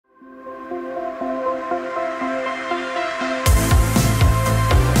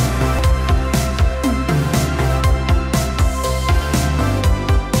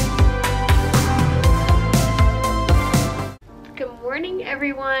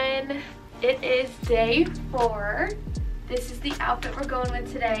everyone. It is day 4. This is the outfit we're going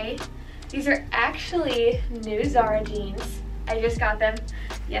with today. These are actually new Zara jeans. I just got them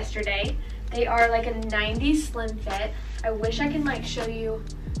yesterday. They are like a 90s slim fit. I wish I can like show you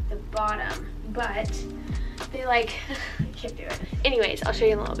the bottom, but they like, I can't do it. Anyways, I'll show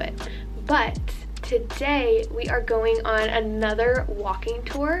you in a little bit. But today we are going on another walking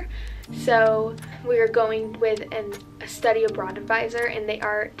tour. So we are going with a study abroad advisor, and they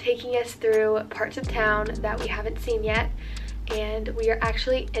are taking us through parts of town that we haven't seen yet. And we are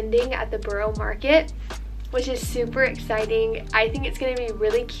actually ending at the Borough Market, which is super exciting. I think it's gonna be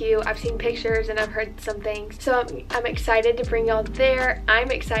really cute. I've seen pictures and I've heard some things. So I'm excited to bring y'all there.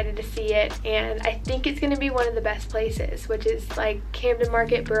 I'm excited to see it, and I think it's gonna be one of the best places, which is like Camden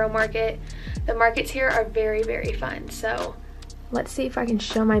Market, Borough Market. The markets here are very, very fun. So let's see if I can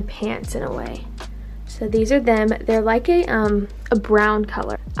show my pants in a way. So these are them. They're like a brown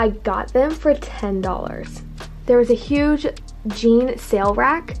color. I got them for $10. There was a huge jean sale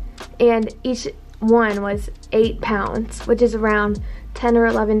rack, and each one was 8 pounds, which is around $10 or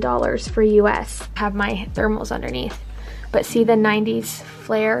 $11 for US. I have my thermals underneath, but see the 90s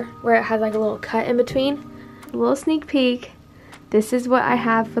flare where it has like a little cut in between? A little sneak peek. This is what I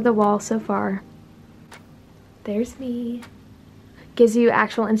have for the wall so far. There's me. Gives you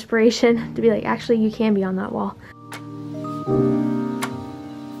actual inspiration to be like, actually you can be on that wall.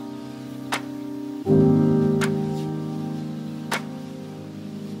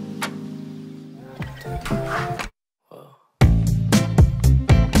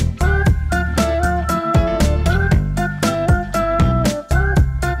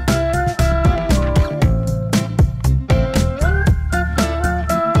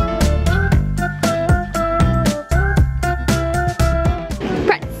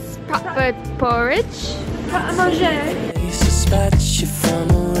 Porridge. Pret à manger. Suspect you from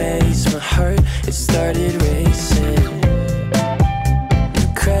a ways, my heart it started racing.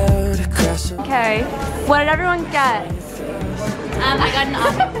 Okay, what did everyone get? I got an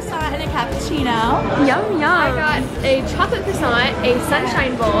almond croissant and a cappuccino. Yum yum. I got a chocolate croissant, a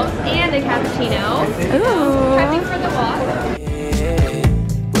sunshine bowl, and a cappuccino. Ooh. Prepping for the walk.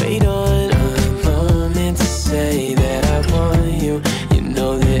 Wait on a moment to say that I want you. You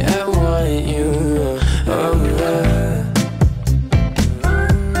know that I want you.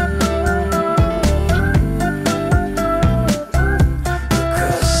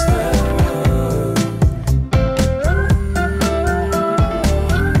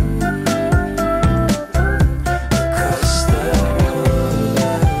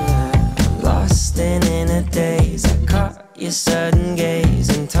 Sudden gaze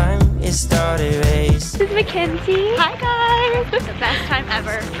and time is started race. This is Mackenzie. Hi guys. The best time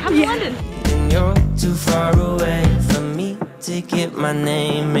ever. Come to London. And you're too far away from me to get my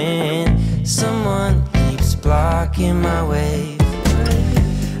name in. Someone keeps blocking my way.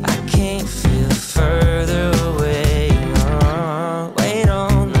 I can't feel further away. Wait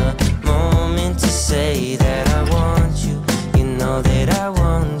on a moment to say that I want you. You know that I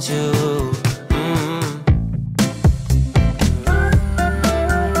want you.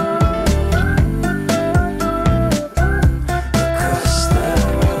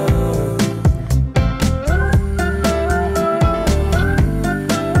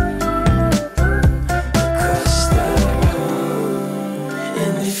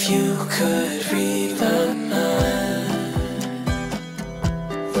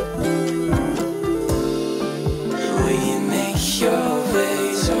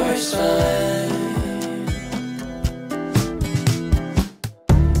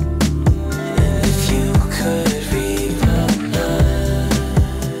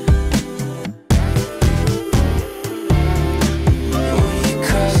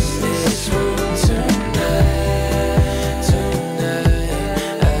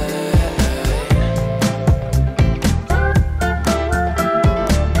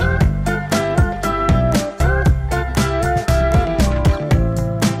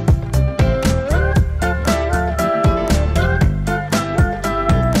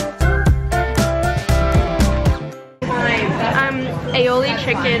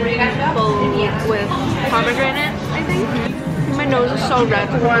 Chicken bowl with pomegranate, I think. My nose is so red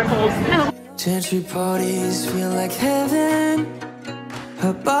from the cold. Gentry parties feel like heaven,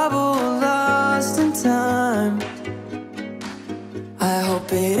 a bubble lost in time. I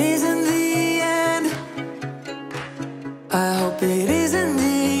hope it isn't the end. I hope it isn't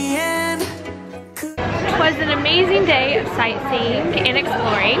the end. It was an amazing day of sightseeing and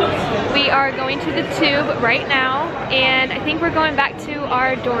exploring. We are going to the Tube right now, and I think we're going back to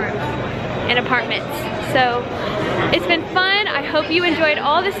our dorms and apartments. So It's been fun. I hope you enjoyed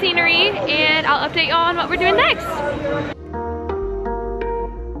all the scenery, and I'll update y'all on what we're doing next.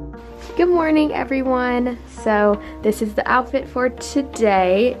 Good morning, everyone. So this is the outfit for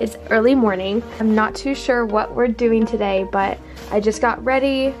today. It's early morning. I'm not too sure what we're doing today, but I just got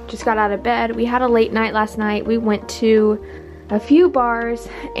ready, just got out of bed. We had a late night last night. We went to a few bars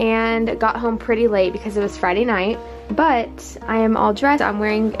and got home pretty late because it was Friday night. But I am all dressed. I'm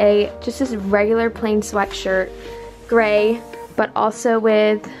wearing just this regular plain sweatshirt, gray, but also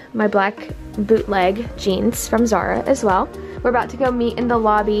with my black bootleg jeans from Zara as well. We're about to go meet in the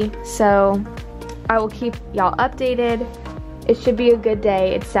lobby, so I will keep y'all updated. It should be a good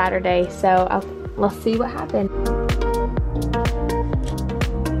day. It's Saturday, so we'll see what happens.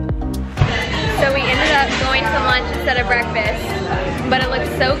 So we ended up going to lunch instead of breakfast, but it looks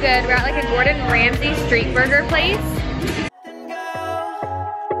so good. We're at like a Gordon Ramsay street burger place.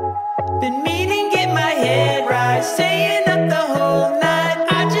 Been meaning to get my head right, staying up the whole night.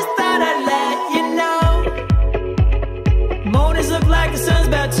 I just thought I'd let you know. Mornings look like the sun's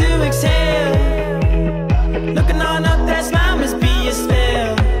about to exhale. Looking on up, that smile must be a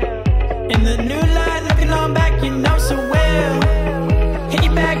spell. In the new light, looking on back, you know so well. Hit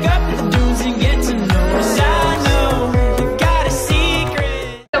you back up with the dudes and get to know us. I know you got a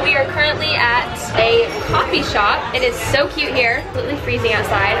secret. So we are currently at a coffee shop. It is so cute here, completely freezing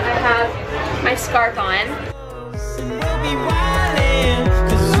outside. I have my scarf on.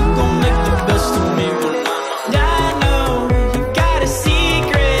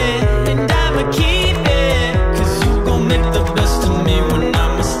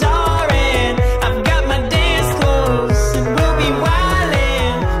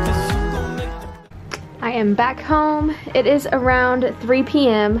 I am back home. It is around 3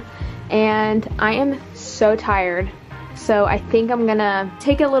 p.m. and I am so tired. So I think I'm gonna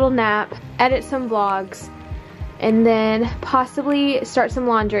take a little nap, edit some vlogs, and then possibly start some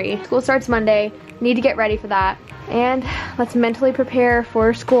laundry. School starts Monday, need to get ready for that. And let's mentally prepare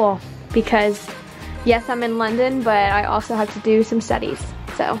for school because yes, I'm in London, but I also have to do some studies.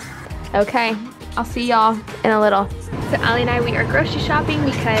 So, okay, I'll see y'all in a little. So Ali and I, we are grocery shopping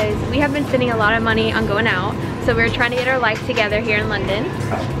because we have been spending a lot of money on going out. So we're trying to get our life together here in London.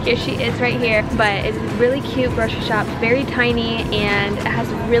 Here she is right here, but it's a really cute grocery shop, very tiny, and it has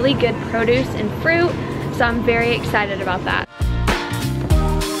really good produce and fruit. So I'm very excited about that.